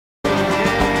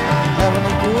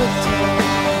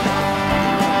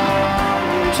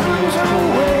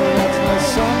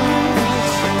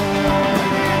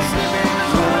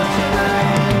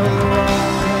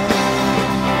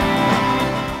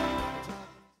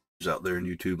out there in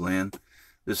YouTube land.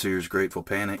 This here is Grateful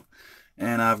Panic,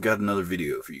 and I've got another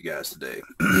video for you guys today.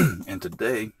 And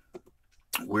today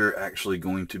we're actually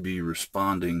going to be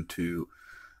responding to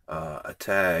a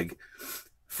tag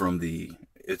from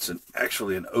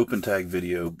actually an open tag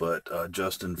video, but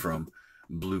Justin from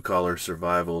Blue Collar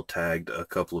Survival tagged a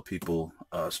couple of people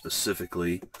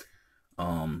specifically,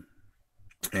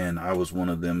 and I was one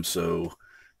of them. So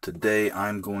today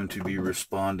I'm going to be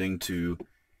responding to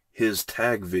his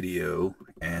tag video,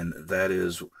 and that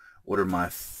is what are my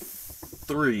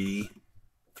three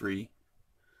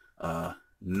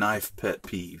knife pet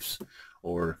peeves,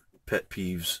 or pet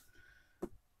peeves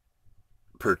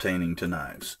pertaining to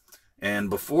knives. And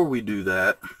before we do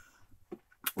that,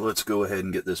 let's go ahead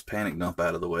and get this panic dump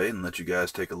out of the way and let you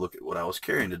guys take a look at what I was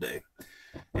carrying today.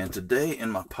 And today in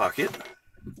my pocket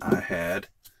I had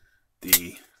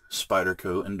the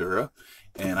Spyderco Endura,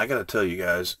 and I gotta tell you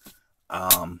guys,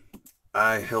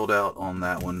 I held out on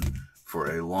that one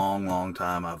for a long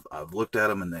time. I've looked at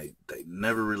them and they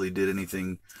never really did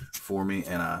anything for me,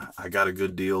 and I got a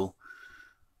good deal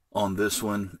on this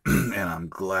one and I'm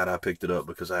glad I picked it up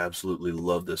because I absolutely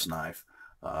love this knife.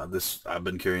 I've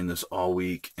been carrying this all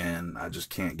week and I just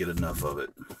can't get enough of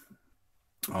it.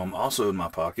 Also in my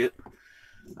pocket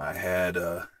I had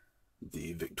the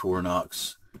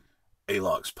Victorinox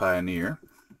Alox Pioneer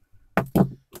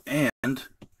and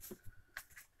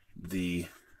the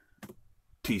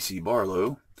TC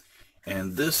Barlow,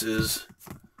 and this is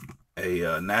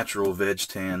a natural veg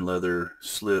tan leather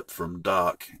slip from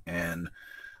Doc, and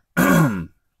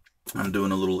I'm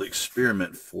doing a little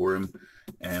experiment for him.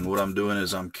 And what I'm doing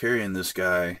is I'm carrying this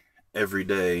guy every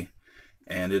day,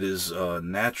 and it is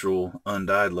natural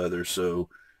undyed leather, so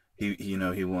he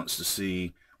wants to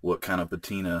see what kind of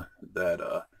patina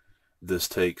that this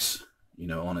takes,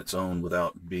 on its own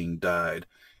without being dyed.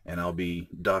 And I'll be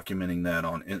documenting that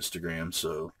on Instagram.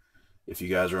 So if you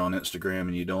guys are on Instagram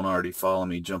and you don't already follow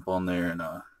me, jump on there and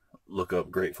look up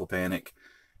Grateful Panic,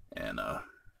 and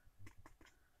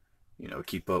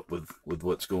keep up with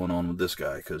what's going on with this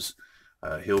guy, because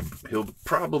he'll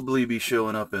probably be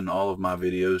showing up in all of my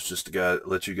videos just to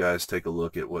let you guys take a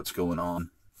look at what's going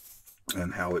on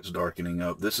and how it's darkening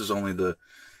up. This is only the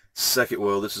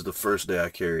this is the first day I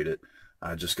carried it.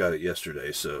 I just got it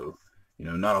yesterday, so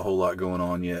not a whole lot going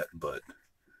on yet, but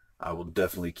I will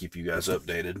definitely keep you guys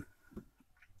updated.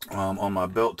 On my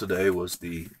belt today was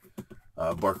the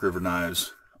Bark River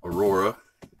Knives Aurora,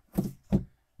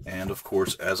 and of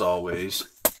course, as always,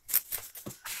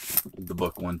 the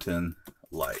Buck 110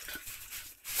 Light.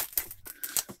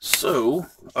 So,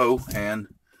 and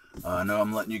I know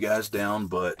I'm letting you guys down,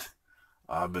 but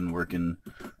I've been working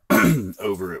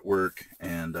over at work,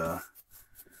 and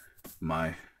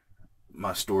my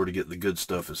store to get the good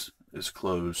stuff is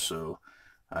closed, so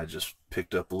I just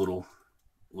picked up a little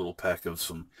pack of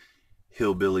some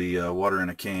hillbilly water in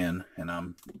a can, and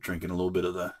I'm drinking a little bit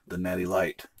of the Natty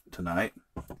Light tonight.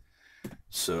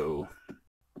 So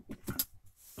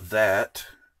that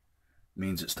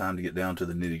means it's time to get down to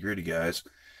the nitty-gritty, guys,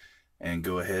 and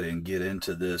go ahead and get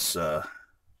into this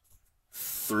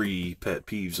 3 pet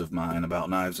peeves of mine about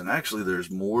knives. And actually there's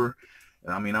more.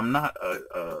 I mean, I'm not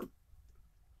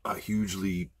a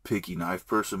hugely picky knife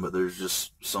person, but there's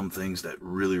just some things that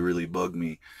really bug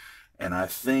me. And I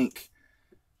think,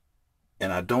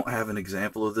 and I don't have an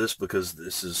example of this because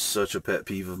this is such a pet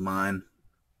peeve of mine,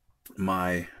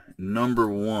 my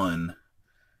 #1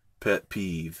 pet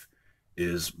peeve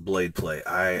is blade play.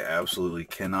 I absolutely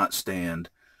cannot stand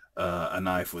a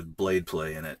knife with blade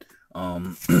play in it,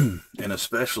 and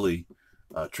especially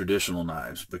traditional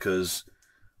knives, because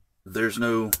there's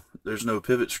no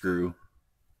pivot screw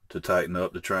to tighten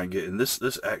up to try and get. And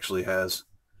this actually has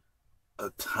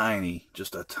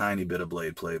just a tiny bit of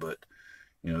blade play, but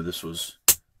this was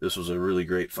a really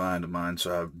great find of mine,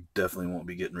 so I definitely won't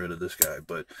be getting rid of this guy.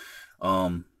 But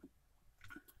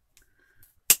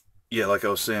yeah, like I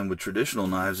was saying, with traditional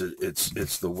knives,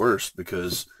 it's the worst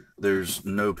because there's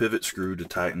no pivot screw to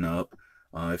tighten up.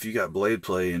 If you got blade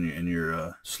play in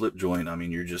your slip joint, I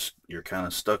mean, you're kind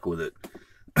of stuck with it.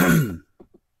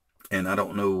 And I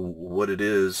don't know what it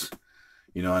is.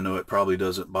 I know it probably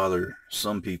doesn't bother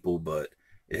some people, but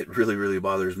it really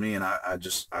bothers me, and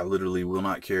I literally will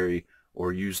not carry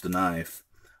or use the knife.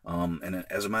 And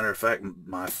as a matter of fact,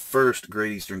 my first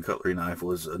Great Eastern Cutlery knife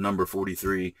was a number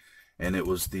 43, and it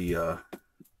was the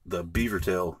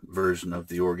beavertail version of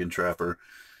the Oregon Trapper.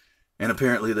 And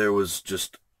apparently there was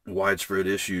just widespread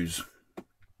issues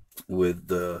with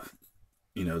the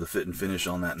fit and finish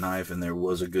on that knife, and there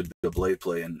was a good bit of blade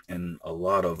play in a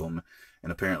lot of them.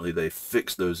 And apparently they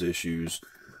fixed those issues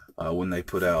when they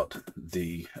put out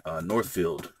the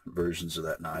Northfield versions of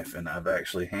that knife, and I've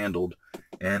actually handled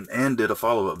and did a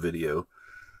follow-up video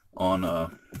on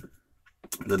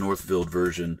the Northfield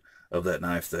version of that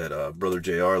knife that brother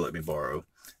JR let me borrow,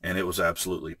 and it was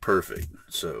absolutely perfect.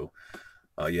 So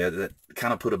yeah, that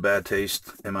kind of put a bad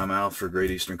taste in my mouth for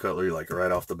Great Eastern Cutlery, like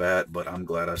right off the bat, but I'm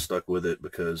glad I stuck with it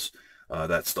because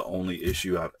that's the only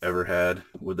issue I've ever had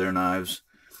with their knives.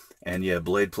 And yeah,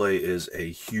 blade play is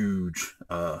a huge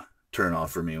turn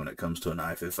off for me when it comes to a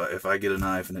knife. If I get a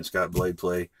knife and it's got blade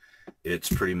play, it's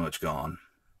pretty much gone.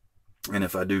 And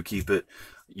if I do keep it,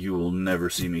 you will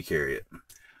never see me carry it.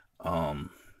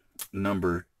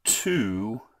 Number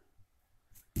 2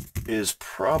 is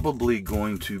probably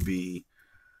going to be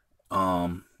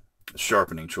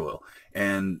sharpening choil.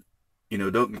 And you know,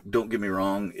 don't get me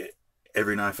wrong,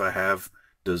 every knife I have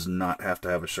does not have to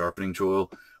have a sharpening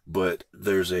choil, but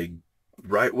there's a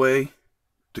right way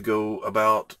to go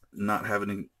about not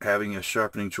having a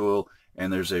sharpening choil,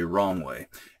 and there's a wrong way,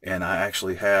 and I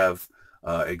actually have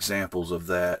examples of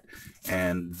that.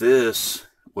 And this,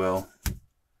 well,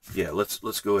 yeah,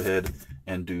 let's go ahead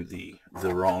and do the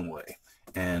wrong way.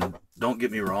 And don't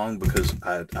get me wrong, because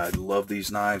I love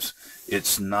these knives.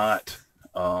 It's not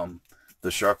the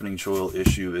sharpening choil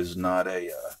issue is not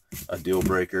a deal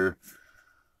breaker.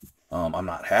 I'm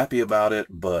not happy about it,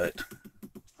 but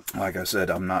like I said,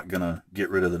 I'm not gonna get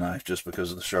rid of the knife just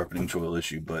because of the sharpening choil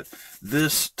issue. But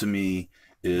this to me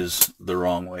is the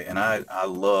wrong way, and I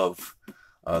love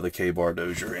the K-bar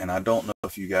dozier, and I don't know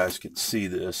if you guys can see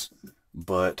this,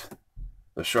 but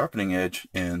the sharpening edge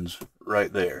ends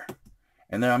right there.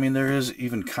 And there, I mean, there is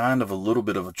even kind of a little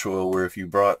bit of a choil where if you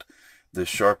brought the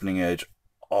sharpening edge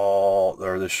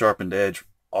the sharpened edge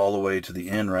all the way to the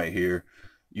end right here,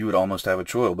 you would almost have a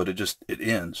choil, but it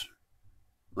ends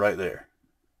right there.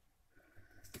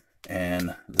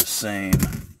 And the same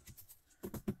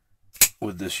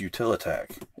with this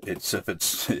Utilitac, except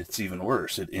it's even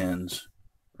worse. It ends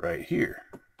right here,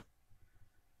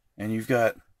 and you've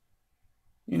got,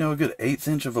 you know, a good 1/8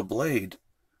 inch of a blade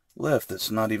left that's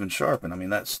not even sharpened. I mean,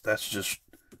 that's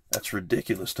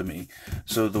ridiculous to me.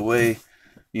 So the way,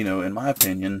 you know, in my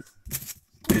opinion,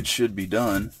 it should be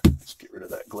done, let's get rid of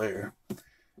that glare,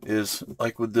 is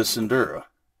like with this Endura.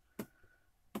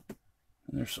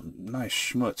 And there's some nice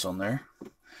schmutz on there,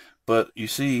 but you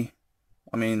see,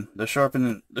 I mean, the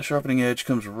sharpening edge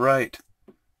comes right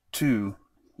to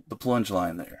the plunge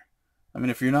line there. I mean,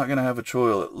 if you're not going to have a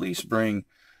choil, at least bring,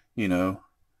 you know,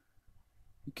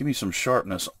 give me some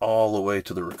sharpness all the way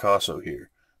to the ricasso here.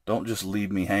 Don't just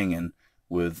leave me hanging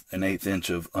with an 1/8 inch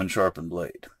of unsharpened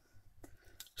blade.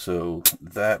 So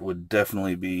that would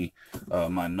definitely be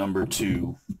my number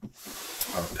 2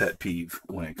 pet peeve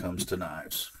when it comes to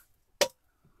knives.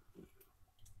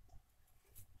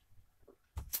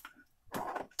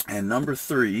 And number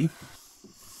 3,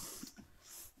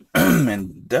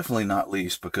 and definitely not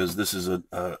least, because this is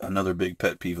another big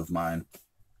pet peeve of mine,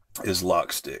 is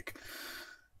lock stick.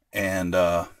 And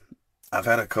I've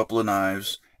had a couple of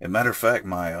knives. As a matter of fact,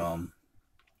 my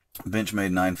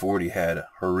Benchmade 940 had a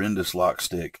horrendous lock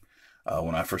stick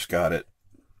when I first got it,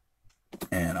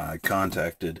 and I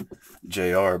contacted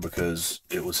JR because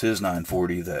it was his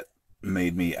 940 that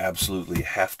made me absolutely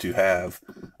have to have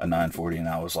a 940. And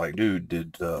I was like, dude,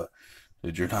 did your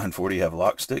 940 have a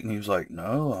lock stick? And he was like,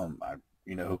 no.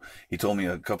 You know, he told me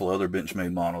a couple other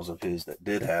Benchmade models of his that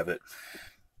did have it.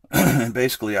 And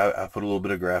basically I put a little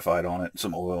bit of graphite on it,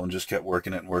 some oil, and just kept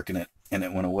working it, and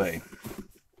it went away.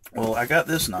 Well, I got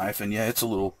this knife, and yeah, it's a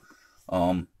little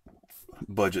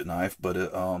budget knife, but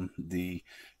the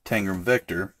Tangram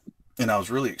Vector, and I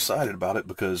was really excited about it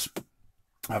because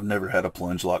I've never had a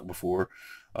plunge lock before,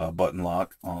 button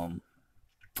lock.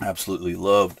 Absolutely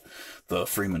loved the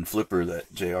Freeman flipper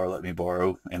that JR let me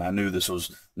borrow, and I knew this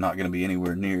was not going to be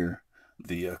anywhere near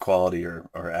the quality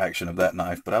or action of that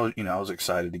knife, but I was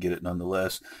excited to get it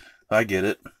nonetheless. I get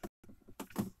it,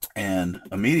 and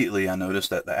immediately I noticed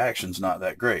that the action's not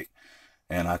that great.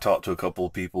 And I talked to a couple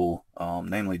of people,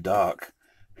 namely Doc,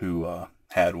 who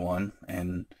had one,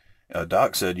 and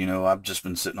Doc said, you know, I've just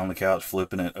been sitting on the couch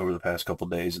flipping it over the past couple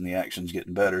of days, and the action's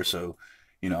getting better. So,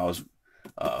 you know, I was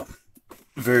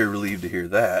very relieved to hear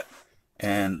that.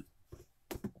 And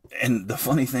the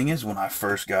funny thing is, when I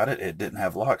first got it, it didn't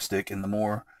have lock stick, and the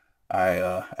more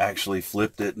I actually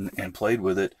flipped it and played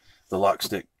with it, the lock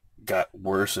stick got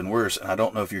worse and worse. And I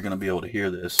don't know if you're going to be able to hear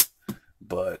this,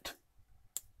 but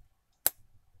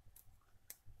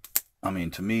I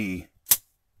mean, to me,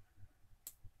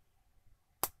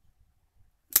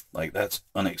 like, that's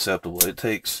unacceptable. It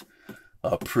takes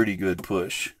a pretty good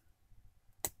push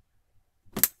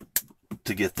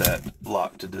to get that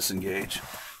lock to disengage.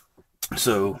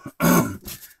 So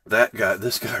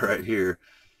this guy right here,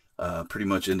 pretty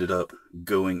much ended up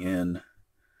going in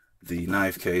the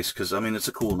knife case because I mean it's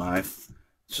a cool knife.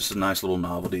 It's just a nice little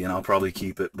novelty, and I'll probably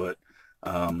keep it. But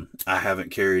I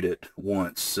haven't carried it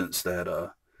once since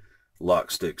that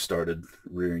lock stick started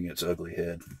rearing its ugly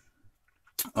head.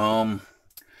 Um,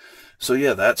 so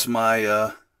yeah, that's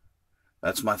my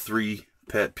three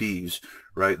pet peeves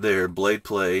right there. Blade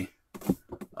play,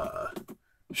 uh,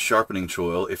 sharpening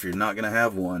choil. If you're not gonna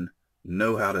have one,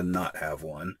 know how to not have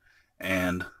one,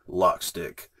 and lock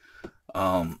stick.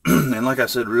 And like I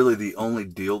said, really the only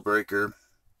deal breaker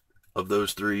of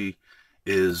those three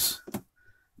is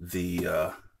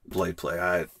the blade play.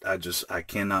 I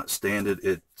cannot stand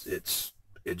it.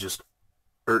 It just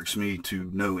irks me to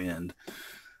no end.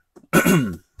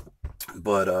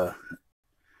 But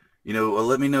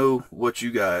let me know what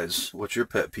your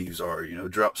pet peeves are.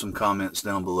 Drop some comments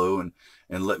down below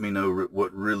and let me know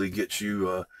what really gets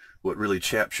you, what really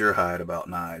chaps your hide about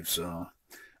knives.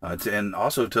 And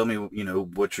also tell me,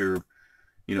 what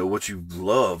you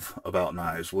love about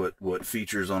knives, what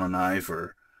features on a knife,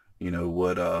 or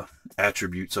what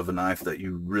attributes of a knife that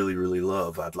you really really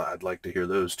love. I'd like to hear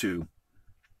those too.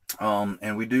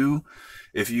 And we do,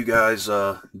 if you guys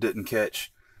didn't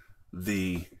catch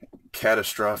the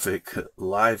catastrophic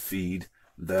live feed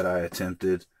that I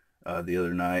attempted the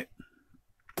other night,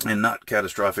 and not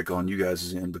catastrophic on you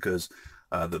guys' end, because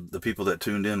the people that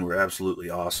tuned in were absolutely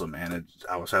awesome, and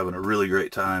I was having a really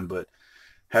great time, but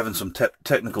having some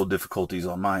technical difficulties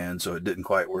on my end, so it didn't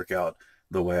quite work out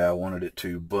the way I wanted it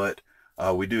to. But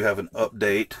we do have an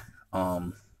update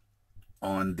on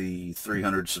the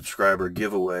 300 subscriber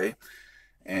giveaway,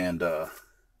 and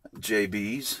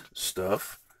JB's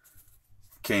stuff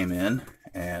came in,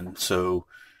 and so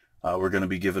we're going to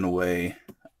be giving away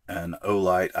an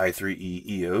Olight i3E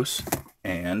EOS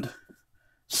and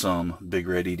some Big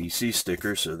Red EDC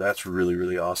stickers, so that's really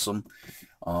really awesome.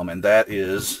 And that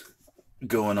is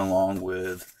going along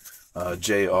with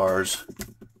JR's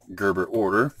Gerber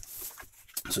order,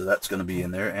 so that's going to be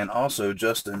in there. And also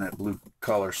Justin at Blue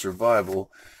Collar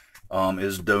Survival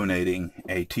is donating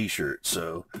a t-shirt,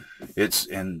 so it's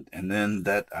and then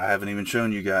that I haven't even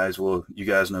shown you guys. Well, you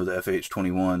guys know the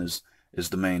FH21 is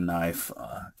the main knife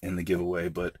in the giveaway,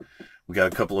 but we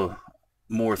got a couple of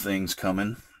more things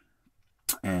coming,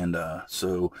 and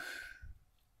so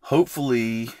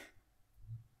hopefully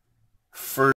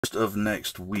first of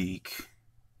next week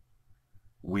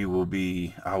I will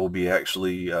be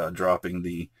actually dropping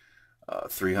the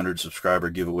 300 subscriber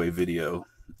giveaway video.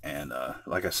 And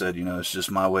like I said, it's just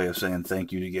my way of saying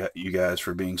thank you to you guys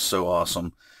for being so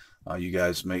awesome. You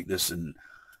guys make this an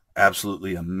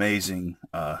absolutely amazing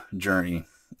journey,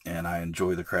 and I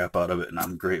enjoy the crap out of it, and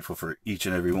I'm grateful for each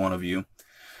and every one of you.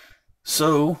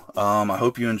 So I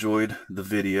hope you enjoyed the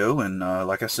video, and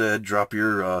like I said, drop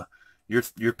your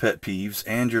pet peeves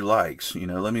and your likes.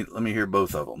 Let me hear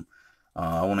both of them.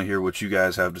 I want to hear what you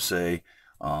guys have to say,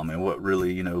 and what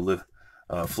really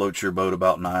floats your boat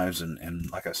about knives, and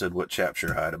like I said, what chaps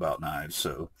your hide about knives.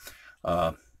 So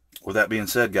with that being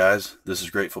said, guys, this is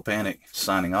Grateful Panic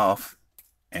signing off,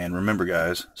 and remember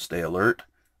guys, stay alert,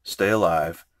 stay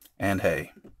alive, and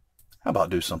hey, how about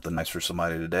do something nice for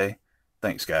somebody today?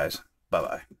 Thanks guys, bye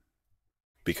bye.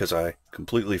 Because I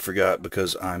completely forgot,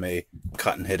 because I'm a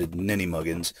cotton-headed ninny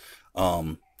muggins,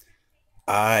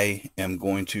 I am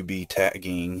going to be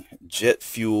tagging Jet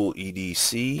Fuel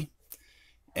EDC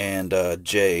and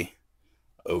Jay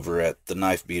over at the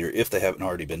Knife Beater, if they haven't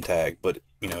already been tagged. But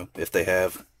if they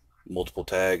have multiple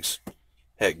tags,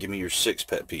 heck, give me your 6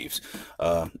 pet peeves.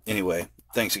 Anyway,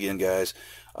 thanks again guys.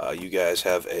 You guys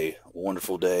have a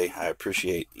wonderful day. I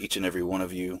appreciate each and every one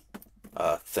of you.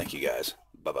 Thank you guys.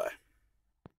 Bye bye.